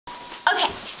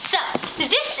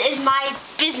This is my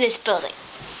business building.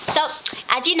 So,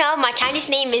 as you know, my Chinese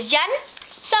name is Yun.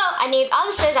 So, I named all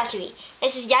the stores after me.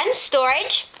 This is Yun's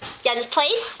Storage, Yun's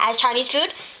Place as Chinese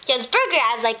food, Yun's Burger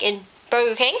as like in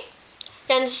Burger King,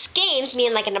 Yun's Games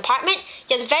mean like an apartment,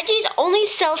 Yun's Veggies only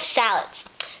sells salads.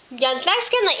 Yun's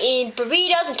Mexican like in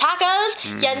burritos and tacos.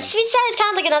 Yun's Sweet Side is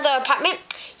kind of like another apartment.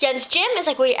 Yun's Gym is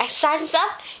like where you exercise and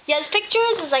stuff. Yun's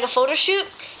Pictures is like a photo shoot.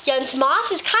 Yun's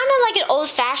Moss is kind of like an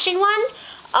old-fashioned one.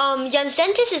 Yun's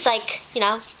Dentist is like, you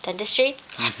know, dentistry.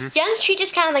 Yun's Treat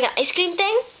is kind of like an ice cream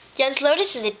thing. Yun's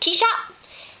Lotus is a tea shop.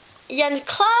 Yun's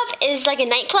Club is like a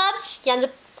nightclub. Yun's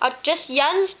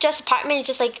apartment is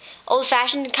just like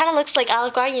old-fashioned. It kind of looks like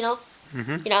Olive Garden, you know.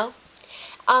 You know.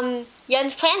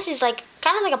 Yun's Plants is like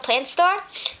kind of like a plant store.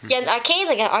 Yun's Arcade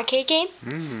like an arcade game.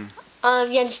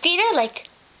 Yun's Theater like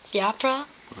the opera.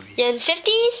 Yun's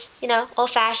 50s, you know,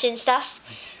 old-fashioned stuff.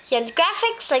 Yun's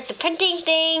Graphics like the printing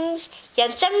things.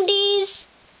 Yun's 70s,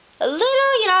 a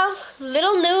little, you know,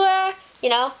 little newer, you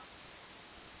know,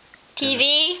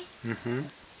 TV.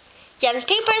 Yun's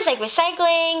Papers like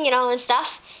recycling, you know, and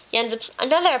stuff. Yun's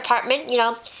another apartment, you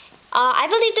know. I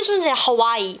believe this one's in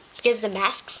Hawaii because of the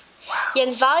masks.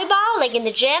 Yun's Volleyball like in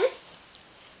the gym.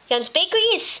 Yun's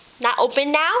Bakery is not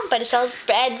open now, but it sells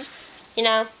bread, you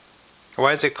know.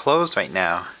 Why is it closed right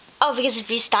now? Oh, because it's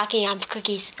restocking on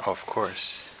cookies. Oh, of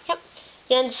course. Yep.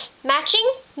 Yun's Matching,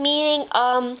 meaning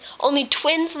only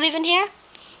twins live in here.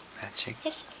 Matching.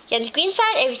 Yes. Yun's Green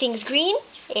Side, everything's green,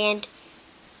 and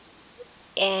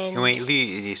因为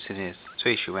绿意思是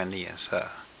最喜欢的颜色.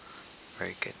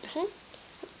 Very good.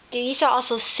 These are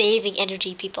also saving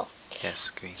energy, people. Yes,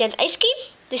 green. Yun's Ice Cream,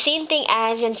 the same thing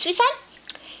as Yun's Sweet Side.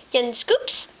 Yun's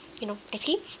Scoops, you know, ice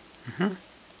cream.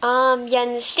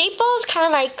 Yun's Staples, kind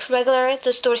of like regular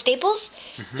the store Staples.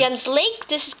 Yun's Lake,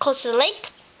 this is close to the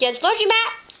lake. Yun's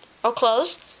Laundromat, or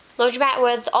clothes. Laundromat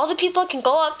where all the people can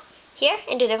go up here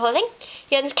and do their clothing.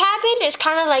 Yun's Cabin is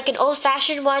kind of like an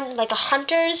old-fashioned one, like a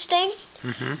hunter's thing.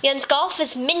 Yun's Golf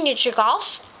is miniature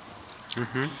golf.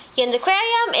 Yun's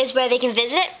Aquarium is where they can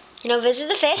visit, you know, visit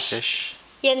the fish.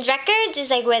 Yun's Records is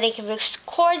like where they can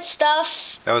record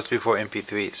stuff. That was before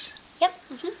MP3s. Yep.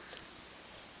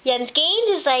 Yun's Games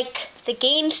is like the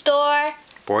game store.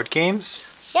 Board games?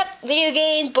 Yep, video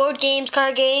games, board games,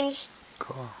 card games.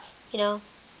 Cool. You know,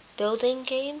 building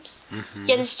games.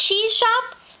 Yun's Cheese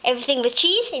Shop, everything with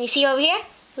cheese. And you see over here,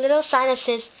 a little sign that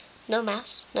says, no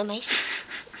mouse, no mice.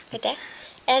 Right there.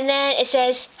 And then it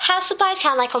says, house supplies,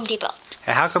 kind of like Home Depot.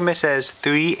 And how come it says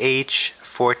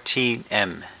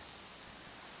 3H14M?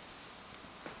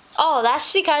 Oh,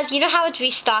 that's because, you know how it's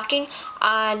restocking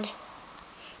on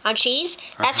cheese?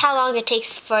 That's how long it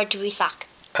takes for it to restock.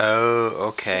 Oh,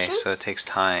 okay. So it takes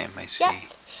time. I see. Yep.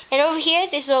 And over here,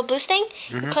 this little blue thing,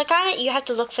 you click on it, you have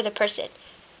to look for the person.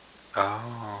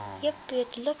 Oh. Yep, you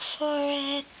have to look for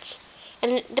it.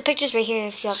 And the picture's right here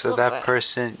if you have to So look that for it.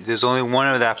 person, there's only one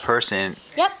of that person in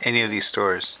Yep. any of these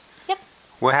stores. Yep.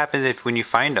 What happens if when you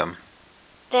find them?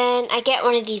 Then I get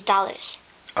one of these dollars.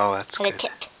 Oh, that's And a good.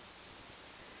 tip.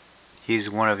 He's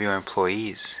one of your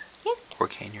employees Yep.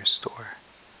 working in your store.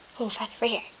 Oh, found it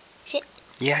right here. See it?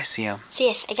 Yeah, I see him. See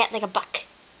this? I got like a buck.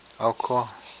 Oh, cool.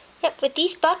 Yep, with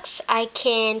these bucks, I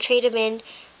can trade them in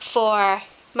for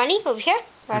money over here,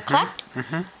 or I collect.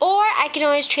 Or I can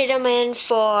always trade them in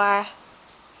for,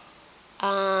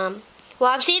 well,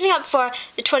 I'm saving up for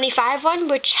the 25 one,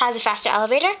 which has a faster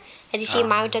elevator. As you see,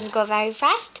 mine doesn't go very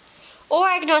fast. Or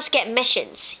I can also get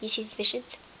missions. You see these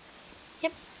missions?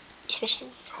 Yep, these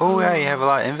missions. Oh, yeah, you have a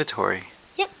lot of inventory.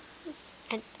 Yep.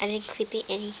 I didn't complete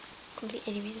any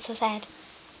reason, so sad.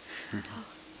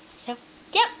 So,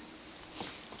 yep.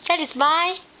 That is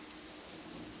my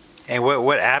And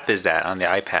what app is that on the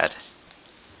iPad?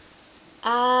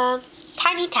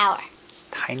 Tiny Tower.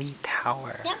 Tiny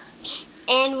Tower. Yep.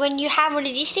 And when you have one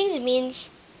of these things, it means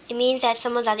that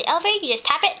someone's at the elevator. You just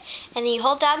tap it, and then you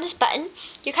hold down this button.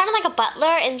 You're kind of like a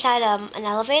butler inside an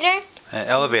elevator. An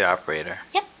elevator operator.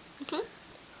 Yep.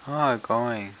 Oh,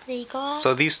 going. There you go. Out.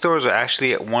 So these stores are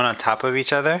actually one on top of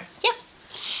each other? Yep.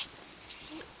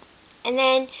 And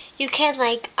then you can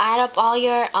like add up all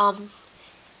your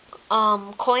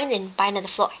coins and buy another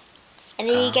floor. And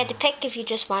then you get to pick if you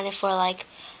just want it for like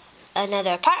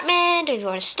another apartment, or if you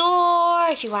want a store,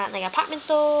 if you want like an apartment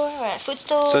store or a food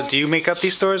store. So do you make up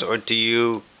these stores, or do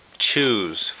you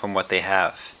choose from what they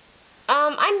have?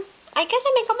 I guess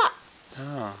I make them up.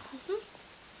 Oh.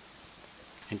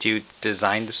 And do you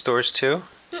design the stores too?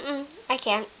 I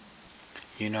can't.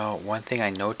 You know, one thing I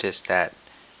noticed that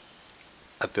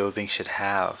a building should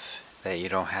have that you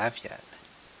don't have yet.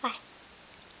 What?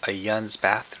 A Yun's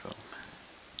bathroom.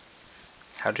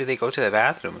 How do they go to the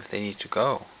bathroom if they need to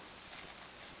go?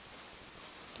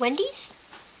 Wendy's?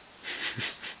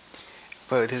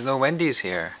 But there's no Wendy's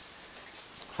here.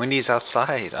 Wendy's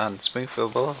outside on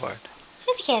Springfield Boulevard.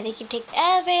 Okay, they can take the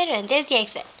elevator and there's the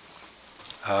exit.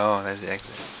 Oh, that's the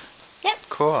exit. Yep.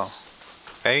 Cool.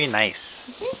 Very nice.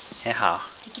 Yeah.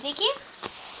 Thank you, thank you.